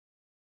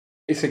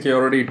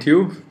Security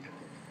Tube.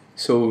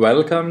 So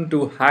welcome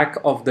to Hack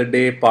of the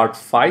Day Part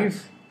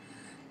 5.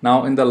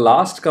 Now in the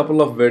last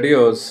couple of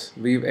videos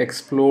we've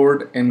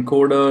explored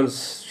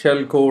encoders,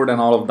 shellcode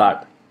and all of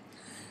that.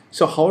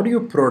 So how do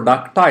you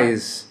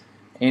productize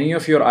any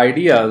of your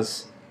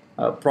ideas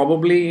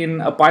probably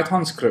in a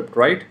Python script,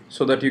 right?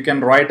 So that you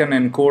can write an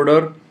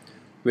encoder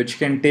which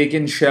can take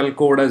in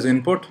shellcode as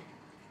input,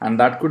 and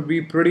that could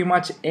be pretty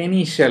much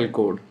any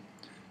shellcode.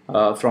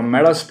 From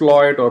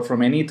Metasploit or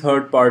from any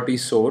third-party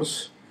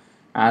source,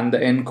 and the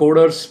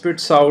encoder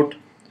spits out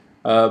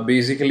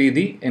basically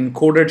the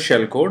encoded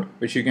shellcode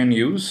which you can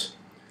use,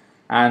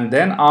 and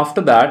then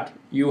after that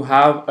you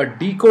have a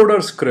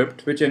decoder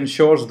script which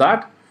ensures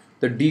that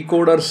the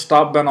decoder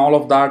stub and all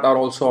of that are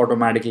also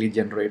automatically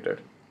generated.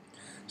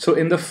 So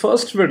in the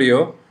first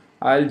video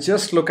I'll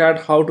just look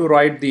at how to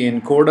write the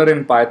encoder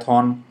in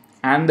Python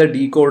and the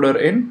decoder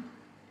in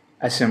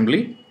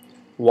assembly,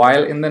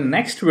 while in the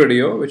next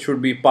video, which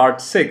would be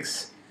part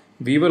 6,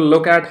 we will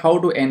look at how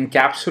to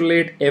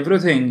encapsulate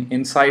everything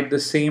inside the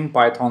same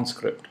Python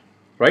script,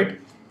 right?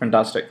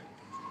 Fantastic.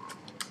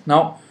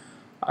 Now,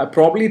 I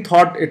probably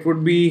thought it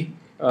would be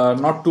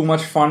not too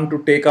much fun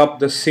to take up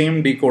the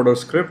same decoder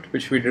script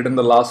which we did in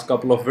the last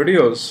couple of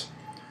videos.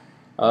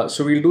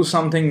 So we'll do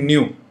something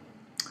new.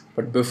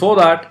 But before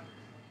that,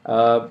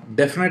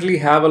 definitely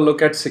have a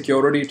look at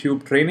Security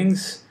Tube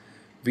trainings.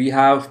 We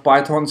have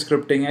Python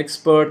scripting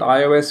expert,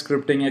 iOS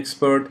scripting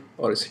expert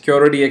or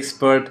security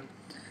expert,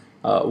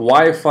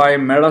 Wi-Fi,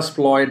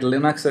 Metasploit,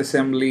 Linux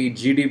assembly,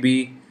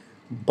 GDB,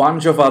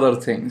 bunch of other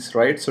things,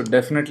 right? So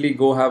definitely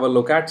go have a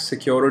look at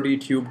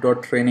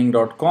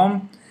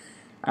securitytube.training.com,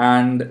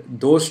 and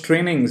those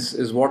trainings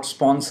is what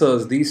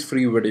sponsors these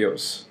free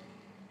videos.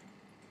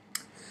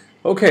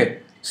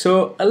 Okay,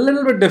 so a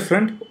little bit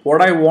different.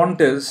 What I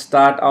want is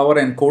that our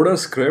encoder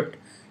script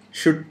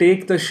should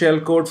take the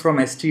shellcode from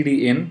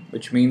std in,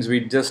 which means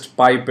we just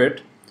pipe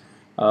it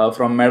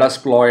from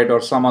Metasploit or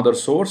some other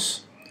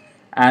source,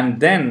 and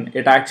then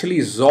it actually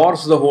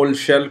XORs the whole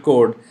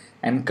shellcode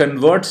and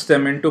converts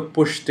them into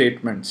push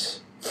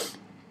statements.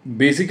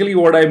 Basically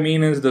what I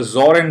mean is the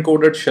XOR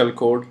encoded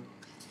shellcode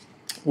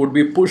would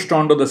be pushed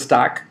onto the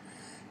stack,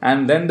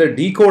 and then the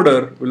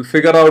decoder will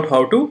figure out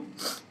how to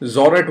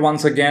XOR it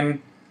once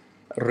again,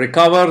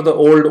 recover the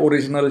old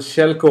original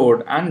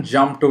shellcode and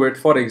jump to it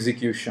for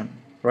execution.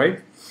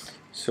 Right?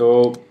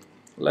 So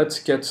let's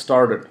get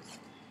started.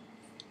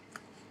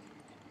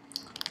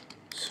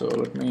 So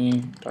let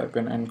me type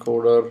in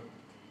encoder.py.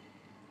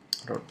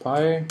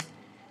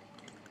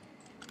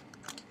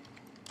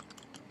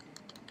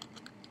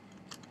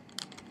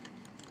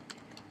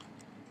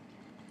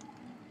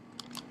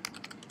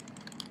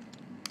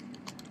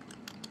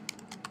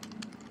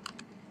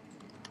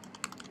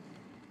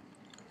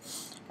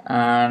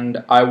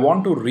 And I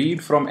want to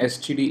read from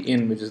std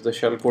in, which is the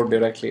shellcode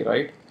directly,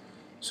 right?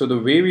 So the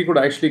way we could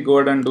actually go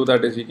ahead and do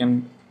that is you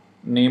can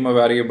name a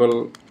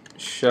variable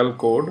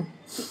shellcode,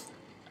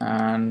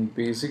 and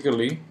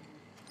basically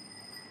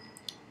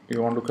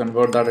you want to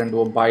convert that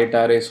into a byte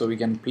array so we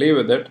can play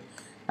with it.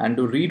 And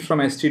to read from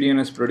stdin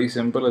is pretty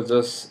simple. It's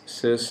just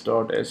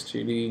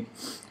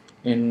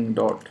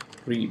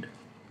sys.stdin.read.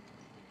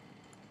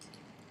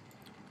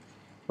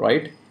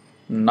 Right?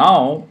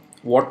 Now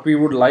what we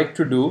would like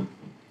to do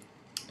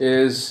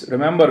is,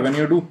 remember, when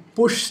you do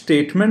push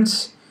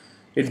statements,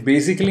 it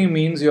basically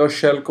means your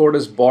shellcode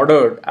is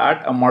bordered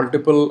at a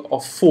multiple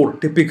of 4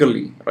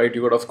 typically, right?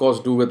 You could of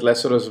course do with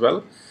lesser as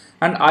well,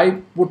 and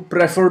I would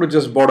prefer to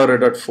just border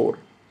it at 4.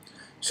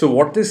 So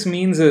what this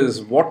means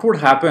is, what would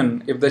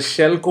happen if the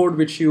shellcode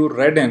which you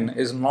read in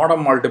is not a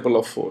multiple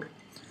of 4?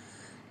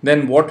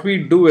 Then what we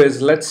do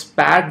is, let's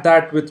pad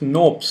that with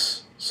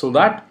nopes so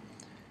that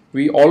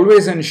we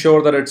always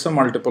ensure that it's a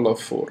multiple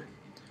of 4.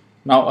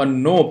 Now a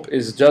nope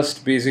is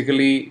just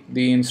basically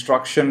the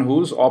instruction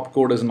whose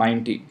opcode is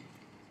 90.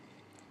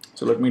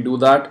 So let me do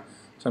that.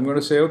 So I'm going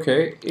to say,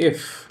 okay,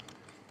 if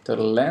the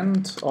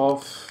length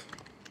of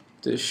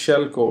this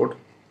shellcode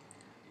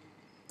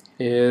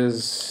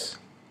is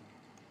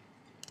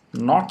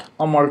not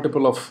a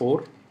multiple of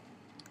 4,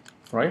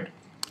 right?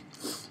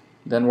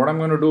 Then what I'm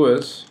going to do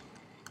is,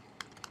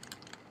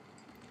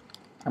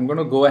 I'm going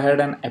to go ahead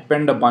and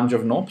append a bunch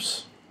of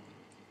nopes.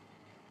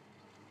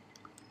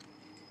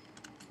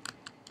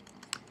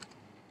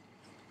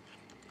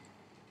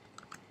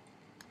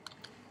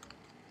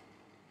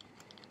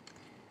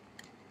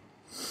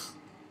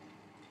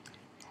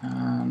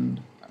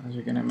 And as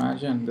you can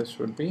imagine, this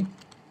would be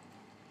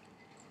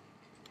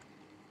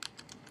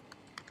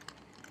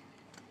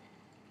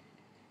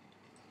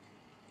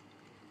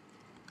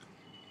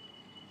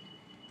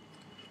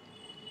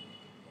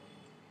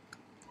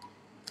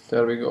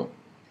there we go.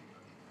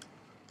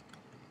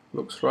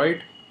 Looks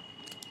right.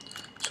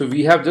 So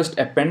we have just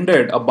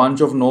appended a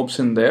bunch of nopes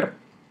in there,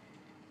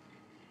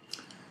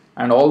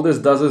 and all this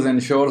does is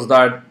ensures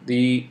that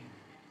the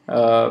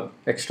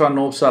extra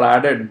nopes are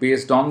added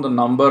based on the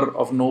number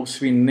of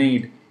nopes we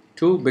need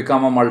to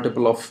become a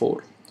multiple of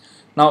 4.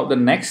 Now the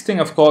next thing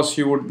of course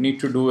you would need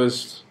to do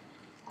is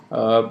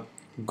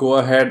go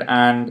ahead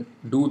and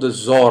do the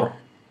XOR,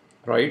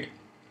 right?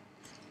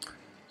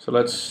 So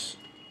let's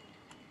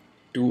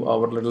do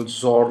our little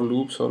XOR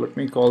loop. So let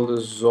me call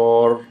this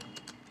XOR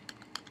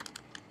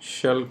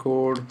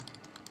shellcode.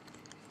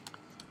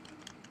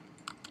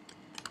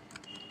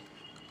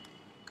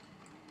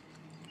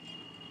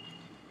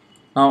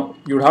 Now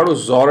you'd have to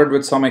XOR it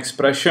with some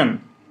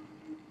expression.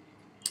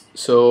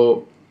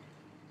 So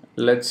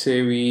let's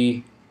say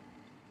we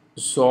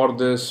XOR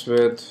this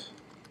with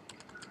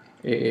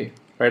AA,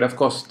 right? Of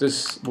course,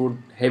 this would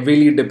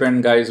heavily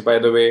depend, guys, by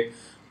the way,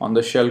 on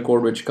the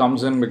shellcode which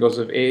comes in, because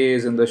if AA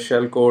is in the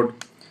shellcode,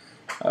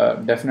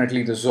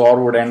 definitely the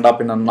XOR would end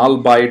up in a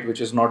null byte,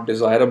 which is not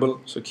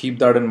desirable. So keep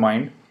that in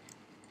mind.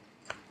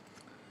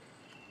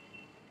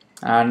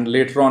 And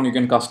later on, you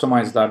can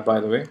customize that, by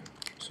the way.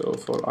 So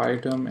for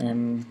item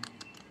in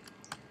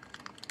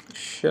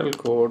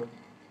shellcode,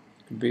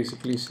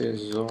 basically say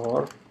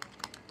XOR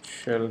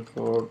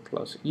shellcode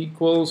plus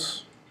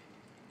equals.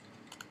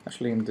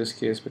 Actually, in this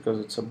case, because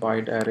it's a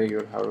byte array,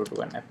 you'd have to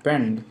do an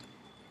append,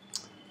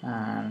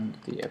 and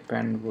the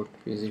append would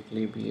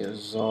basically be a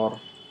XOR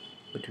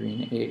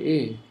between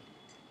AA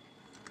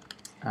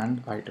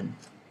and item.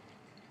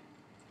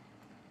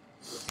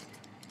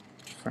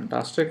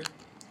 Fantastic.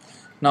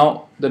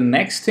 Now, the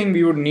next thing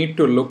we would need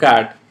to look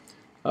at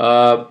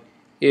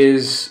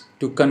is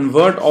to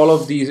convert all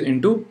of these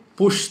into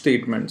push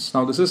statements.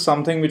 Now, this is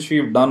something which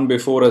we've done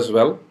before as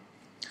well.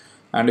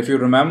 And if you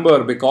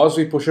remember, because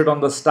we push it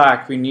on the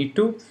stack, we need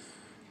to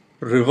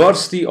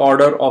reverse the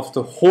order of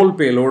the whole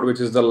payload, which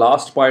is the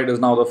last byte is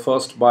now the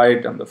first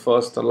byte, and the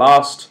first the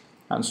last,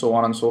 and so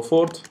on and so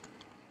forth.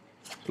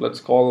 So let's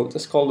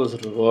just call this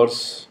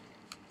reverse.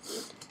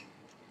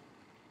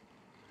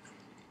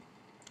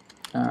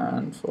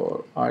 And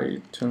for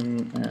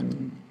item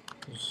in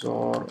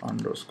XOR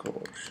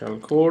underscore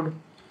shellcode,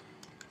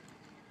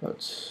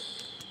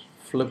 let's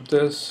flip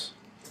this.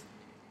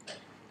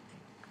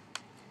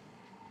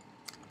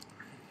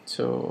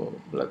 So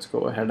let's go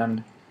ahead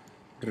and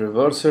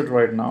reverse it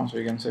right now. So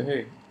you can say,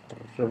 hey,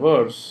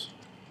 reverse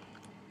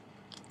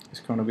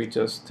is going to be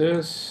just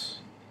this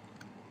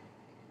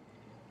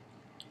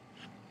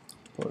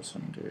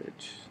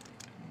percentage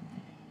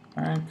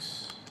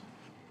x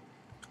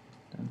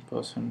then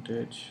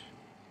percentage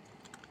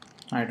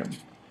item,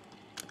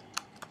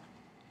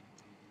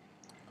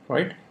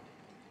 right?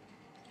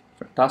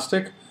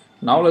 Fantastic.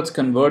 Now let's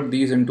convert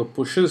these into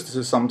pushes. This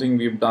is something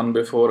we've done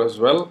before as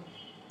well.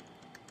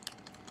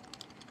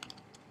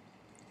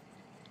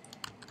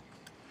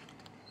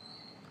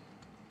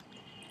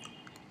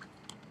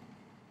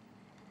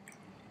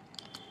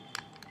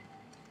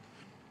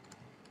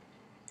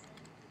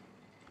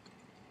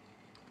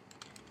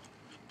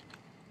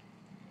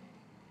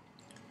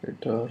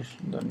 Return,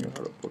 then you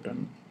have to put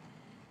in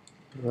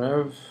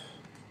rev.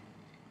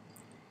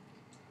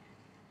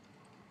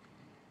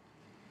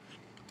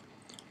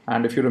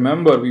 And if you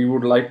remember, we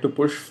would like to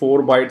push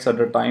 4 bytes at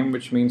a time,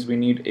 which means we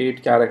need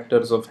 8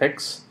 characters of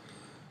hex,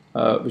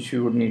 which we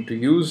would need to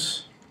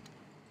use.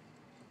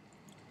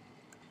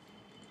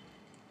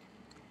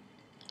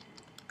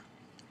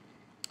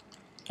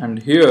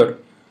 And here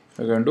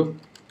we're going to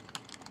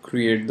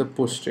create the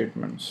push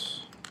statements.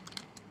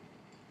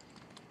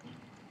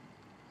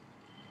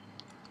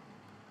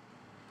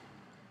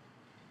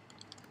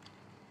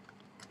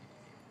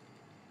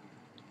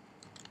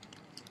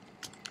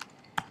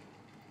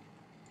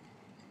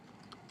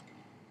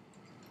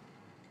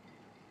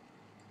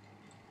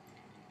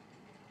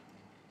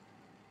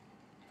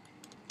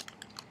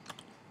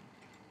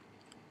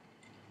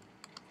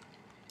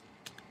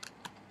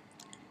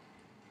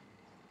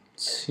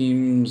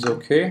 Seems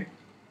okay.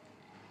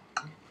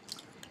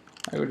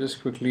 I will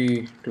just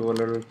quickly do a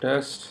little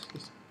test.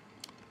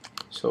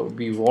 So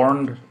be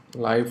warned,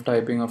 live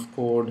typing of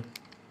code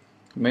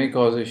may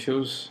cause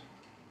issues.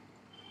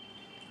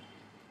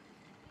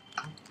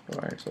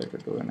 Right, so I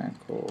could do an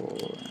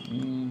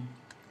echo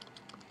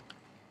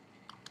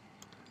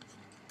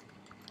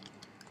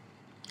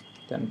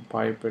then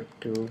pipe it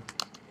to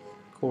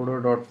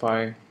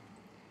coder.py,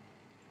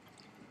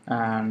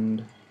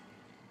 and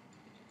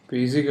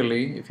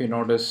basically if you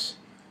notice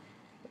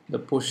the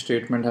push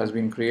statement has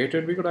been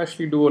created. We could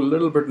actually do a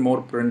little bit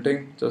more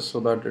printing just so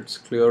that it's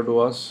clear to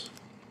us.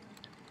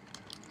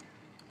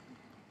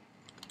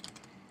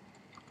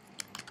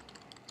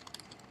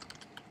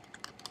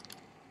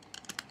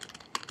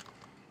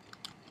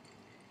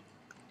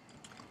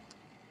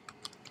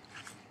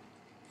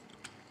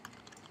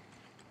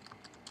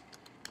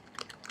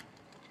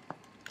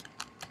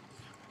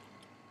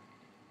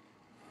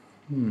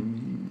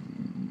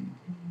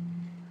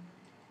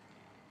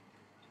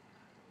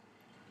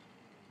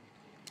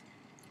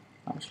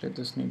 Actually,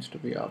 this needs to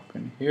be up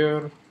in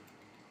here.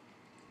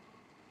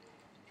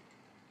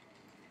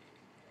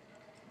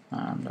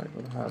 And I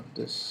will have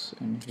this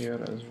in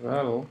here as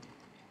well.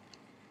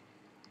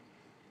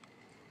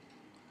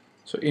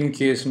 So in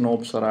case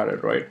nopes are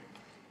added, right?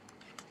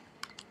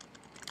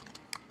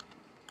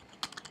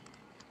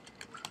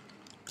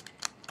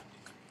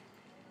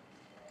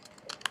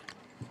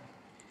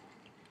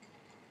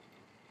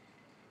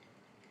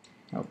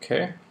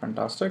 Okay,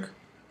 fantastic.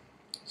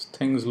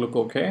 Things look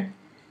okay.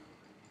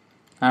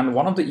 And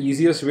one of the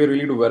easiest way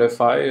really to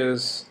verify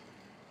is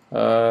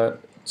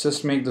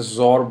just make the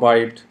XOR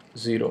byte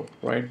 0,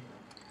 right?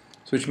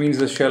 So which means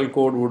the shell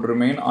code would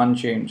remain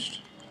unchanged.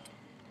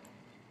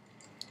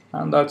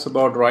 And that's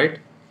about right.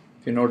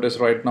 If you notice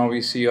right now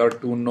we see our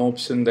two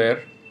nopes in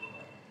there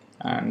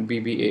and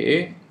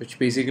BBAA, which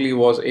basically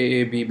was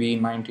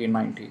AABB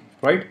 1990,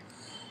 right?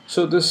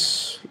 So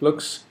this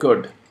looks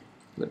good.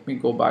 Let me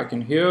go back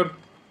in here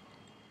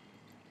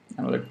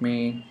and let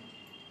me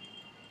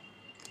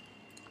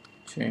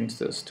change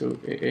this to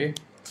AA.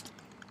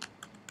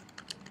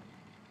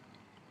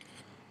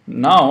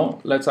 Now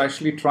let's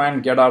actually try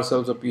and get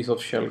ourselves a piece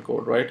of shell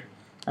code, right?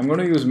 I'm going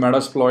to use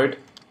Metasploit.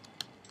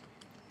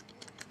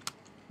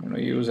 I'm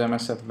going to use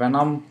MSF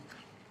Venom,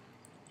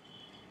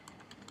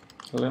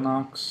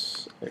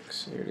 Linux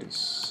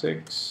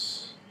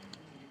x86,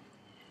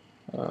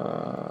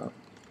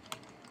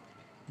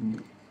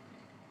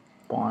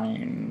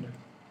 bind,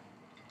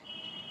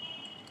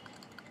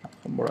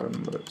 from what I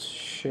remember it's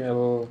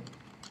shell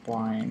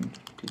bind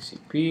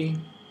TCP,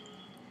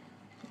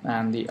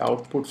 and the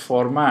output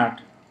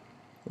format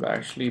would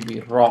actually be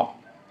raw,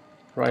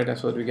 right?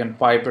 So that we can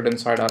pipe it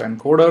inside our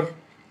encoder.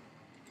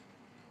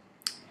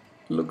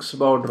 Looks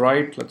about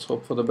right. Let's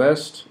hope for the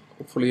best.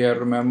 Hopefully I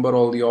remember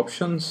all the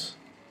options.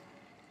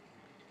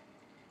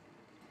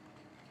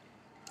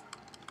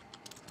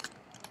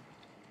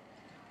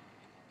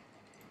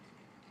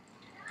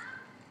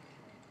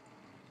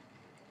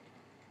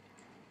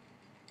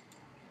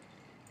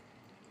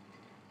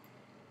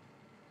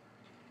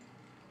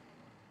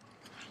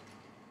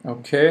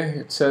 Okay,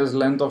 it says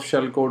length of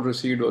shellcode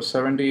received was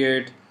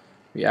 78.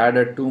 We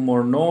added 2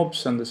 more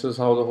nopes and this is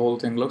how the whole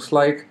thing looks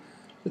like.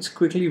 Let's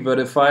quickly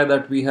verify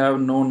that we have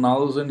no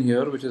nulls in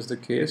here, which is the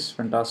case.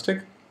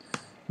 Fantastic.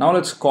 Now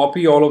let's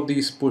copy all of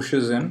these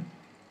pushes in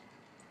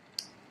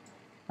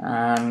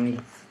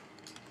and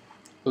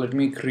let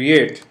me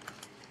create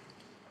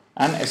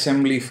an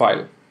assembly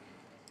file.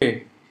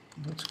 Okay,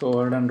 let's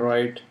go ahead and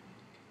write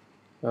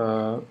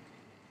a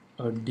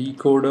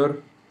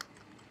decoder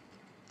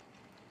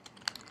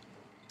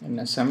in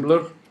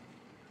assembler.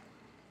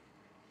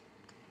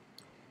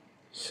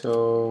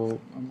 So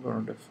I'm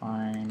going to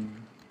define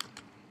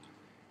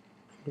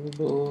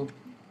global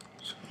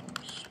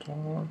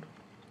start.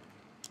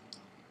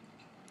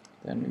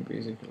 Then we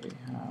basically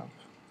have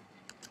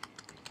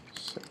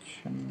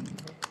section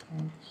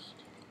text.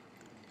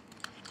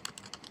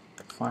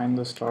 Define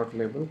the start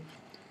label,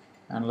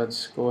 and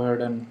let's go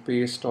ahead and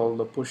paste all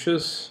the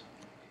pushes.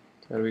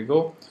 There we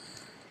go.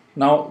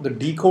 Now the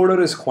decoder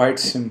is quite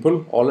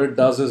simple. All it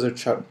does is it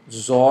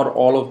XOR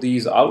all of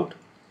these out,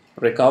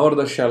 recover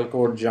the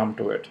shellcode, jump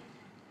to it,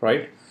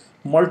 right?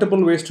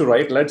 Multiple ways to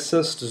write. Let's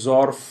just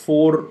XOR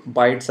 4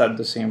 bytes at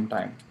the same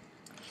time.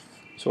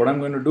 So what I'm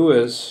going to do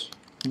is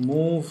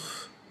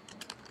move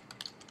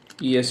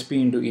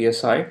ESP into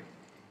ESI,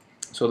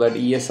 so that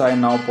ESI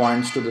now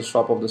points to the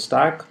top of the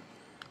stack,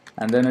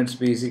 and then it's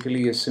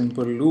basically a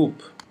simple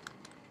loop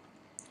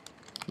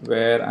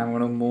where I'm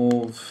going to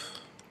move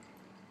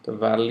the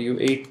value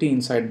 80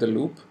 inside the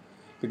loop,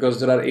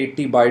 because there are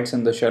 80 bytes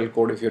in the shell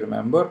code if you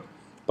remember.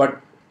 But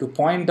to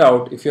point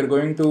out, if you're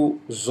going to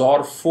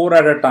XOR 4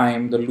 at a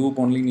time, the loop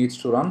only needs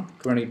to run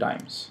 20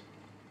 times,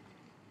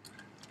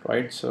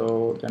 right?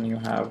 So then you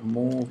have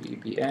move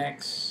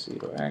EBX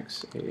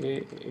 0x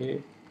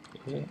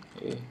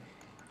A.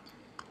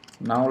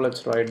 Now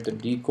let's write the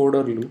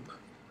decoder loop.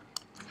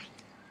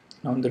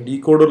 Now in the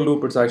decoder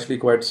loop, it's actually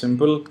quite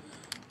simple.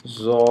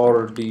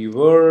 XOR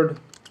dword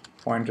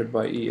pointed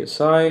by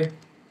ESI,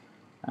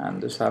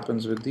 and this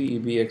happens with the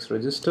EBX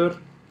register,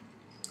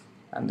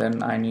 and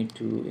then I need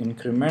to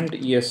increment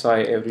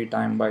ESI every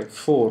time by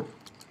 4,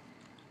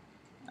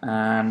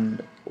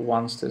 and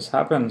once this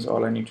happens,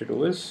 all I need to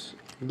do is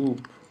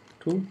loop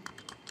to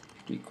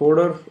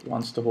decoder.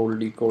 Once the whole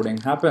decoding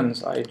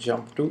happens, I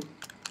jump to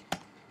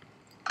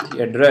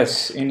the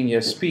address in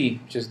ESP,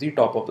 which is the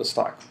top of the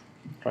stack,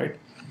 right?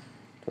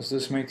 Does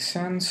this make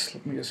sense?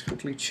 Let me just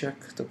quickly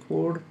check the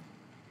code.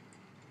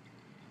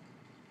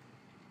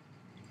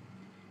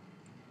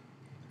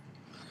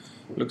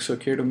 Looks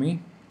okay to me.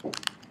 I'm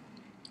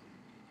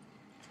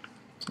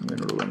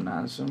going to do a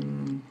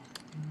NASM.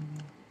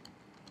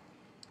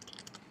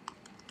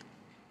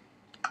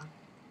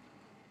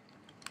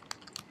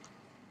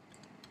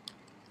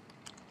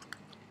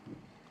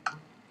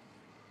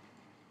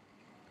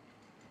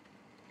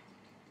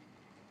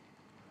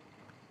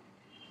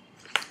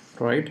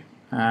 Right,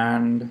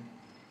 and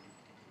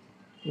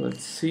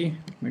let's see,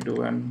 let me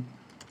do an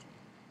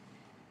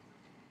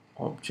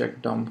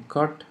object dump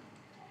cut.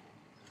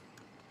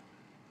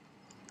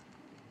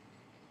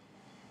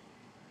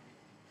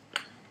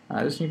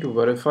 I just need to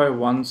verify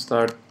once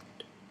that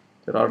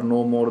there are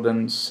no more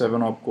than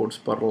 7 opcodes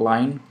per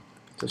line,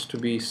 just to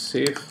be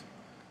safe.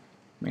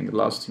 I mean, the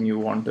last thing you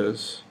want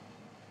is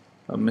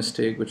a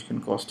mistake which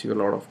can cost you a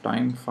lot of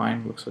time.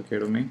 Fine, looks okay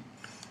to me.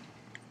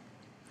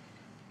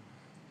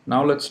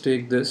 Now let's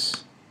take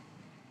this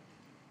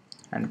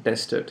and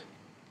test it.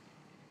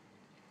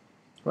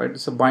 right?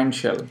 It's a bind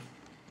shell.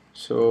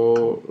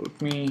 So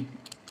let me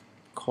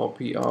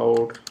copy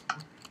out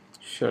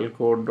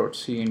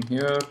shellcode.c in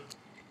here.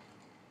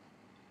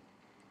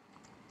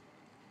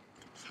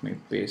 Let me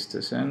paste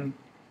this in.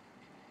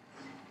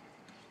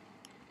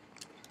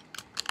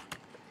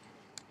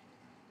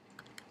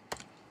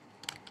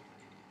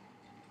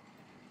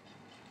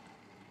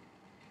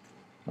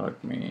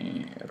 Let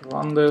me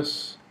run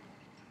this.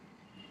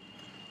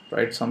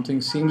 Right,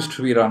 something seems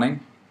to be running.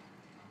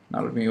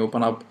 Now let me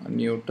open up a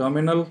new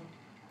terminal,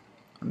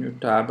 a new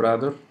tab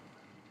rather.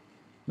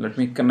 Let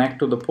me connect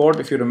to the port.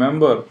 If you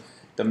remember,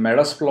 the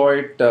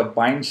Metasploit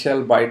bind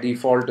shell by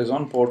default is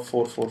on port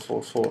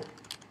 4444,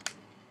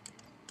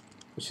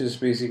 which is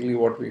basically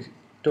what we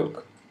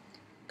took.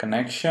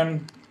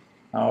 Connection,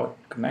 now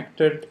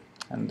connected,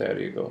 and there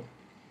you go.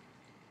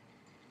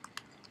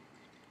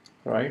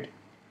 Right?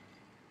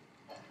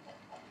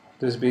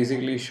 This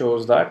basically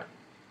shows that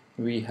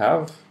we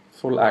have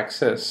full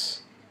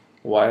access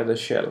via the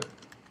shell.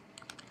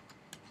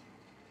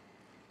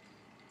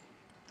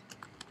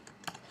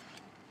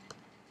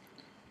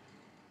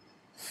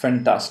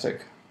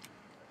 Fantastic.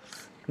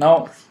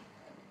 Now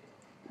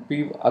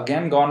we've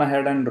again gone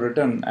ahead and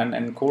written an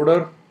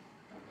encoder.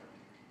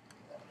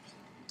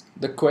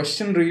 The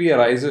question really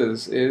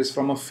arises is,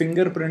 from a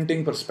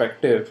fingerprinting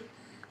perspective,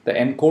 the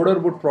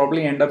encoder would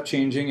probably end up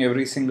changing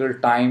every single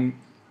time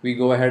we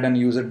go ahead and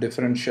use a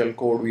different shell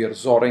code, we are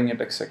zoring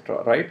it,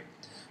 etc., right?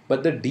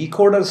 But the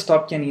decoder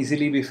stub can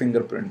easily be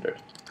fingerprinted.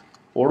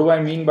 What do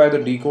I mean by the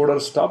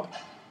decoder stub?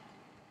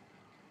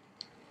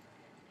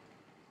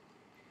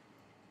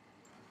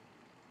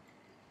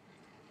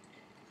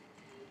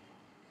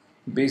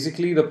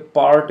 Basically the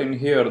part in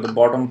here, the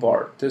bottom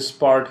part, this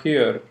part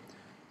here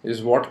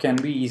is what can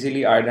be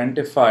easily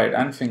identified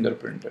and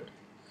fingerprinted.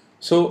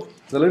 So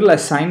the little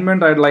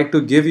assignment I'd like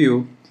to give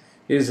you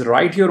is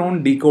write your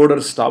own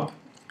decoder stub.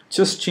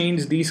 Just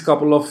change these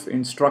couple of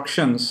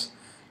instructions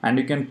and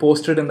you can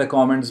post it in the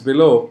comments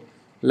below.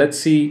 Let's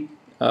see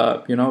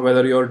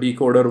whether your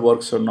decoder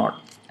works or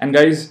not. And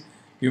guys,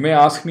 you may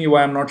ask me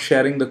why I'm not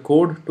sharing the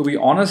code. To be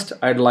honest,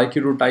 I'd like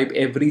you to type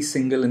every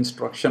single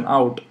instruction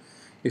out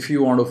if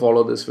you want to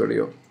follow this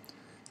video.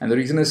 And the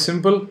reason is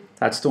simple.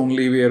 That's the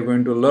only way you're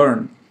going to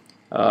learn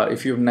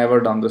if you've never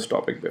done this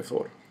topic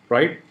before,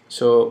 right?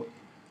 So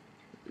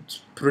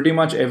it's pretty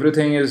much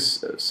everything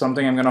is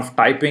something I'm kind of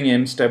typing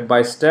in step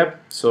by step.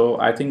 So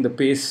I think the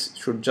pace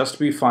should just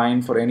be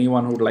fine for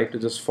anyone who'd like to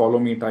just follow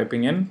me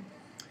typing in.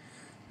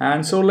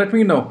 And so let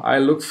me know. I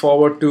look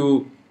forward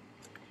to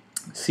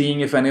seeing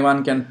if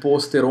anyone can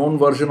post their own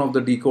version of the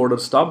decoder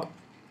stub.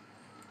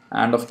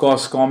 And of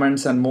course,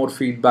 comments and more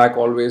feedback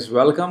always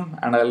welcome,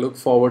 and I look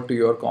forward to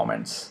your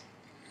comments.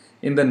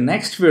 In the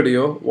next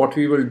video, what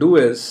we will do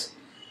is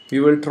we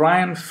will try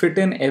and fit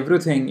in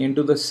everything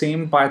into the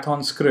same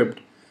Python script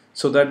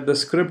so that the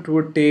script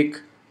would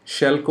take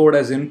shellcode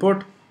as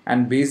input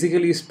and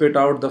basically spit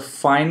out the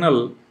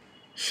final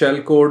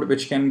shellcode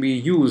which can be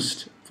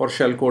used for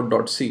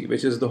shellcode.c,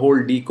 which is the whole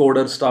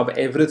decoder stub.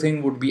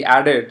 Everything would be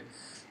added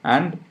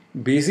and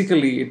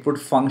basically it would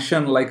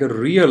function like a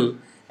real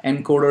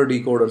encoder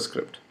decoder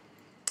script,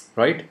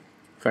 right?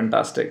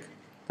 Fantastic.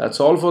 That's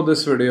all for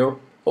this video.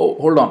 Oh,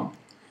 hold on.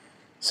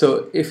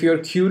 So if you're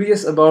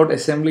curious about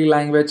assembly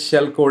language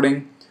shell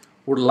coding,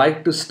 would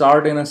like to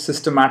start in a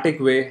systematic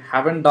way,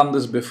 haven't done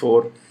this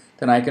before,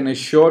 then I can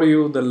assure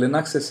you the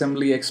Linux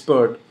Assembly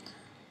Expert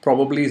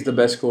probably is the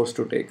best course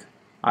to take.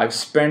 I've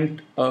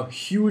spent a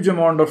huge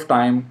amount of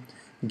time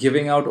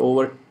giving out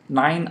over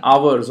 9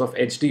 hours of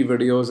HD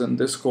videos in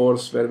this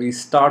course where we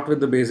start with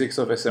the basics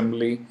of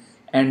assembly,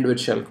 end with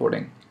shell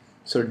coding.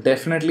 So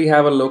definitely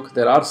have a look.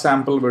 There are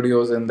sample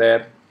videos in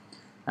there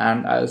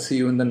and I'll see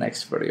you in the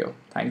next video.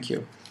 Thank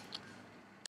you.